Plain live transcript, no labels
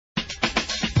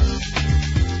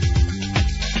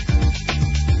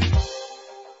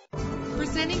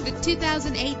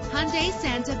2008 Hyundai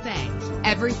Santa Fe.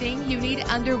 Everything you need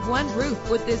under one roof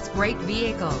with this great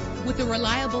vehicle. With a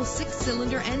reliable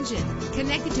 6-cylinder engine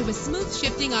connected to a smooth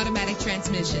shifting automatic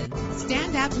transmission.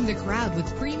 Stand out from the crowd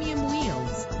with premium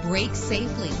wheels. Brake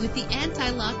safely with the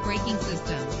anti-lock braking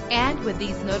system. And with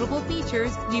these notable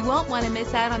features, you won't want to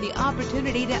miss out on the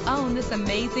opportunity to own this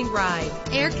amazing ride.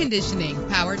 Air conditioning,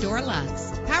 power door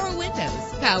locks, power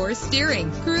windows, power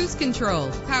steering, cruise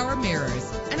control, power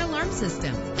mirrors, an alarm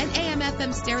system, an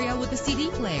AM/FM stereo with a CD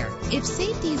player. If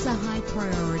safety is a high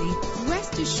priority,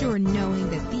 rest assured knowing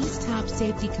that these top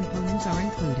safety components are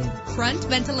included. Front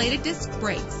ventilated disc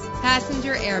brakes,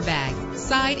 passenger airbag,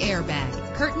 side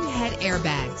airbag, curtain head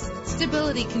airbags,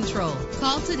 stability control.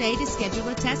 Call today to schedule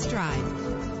a test drive.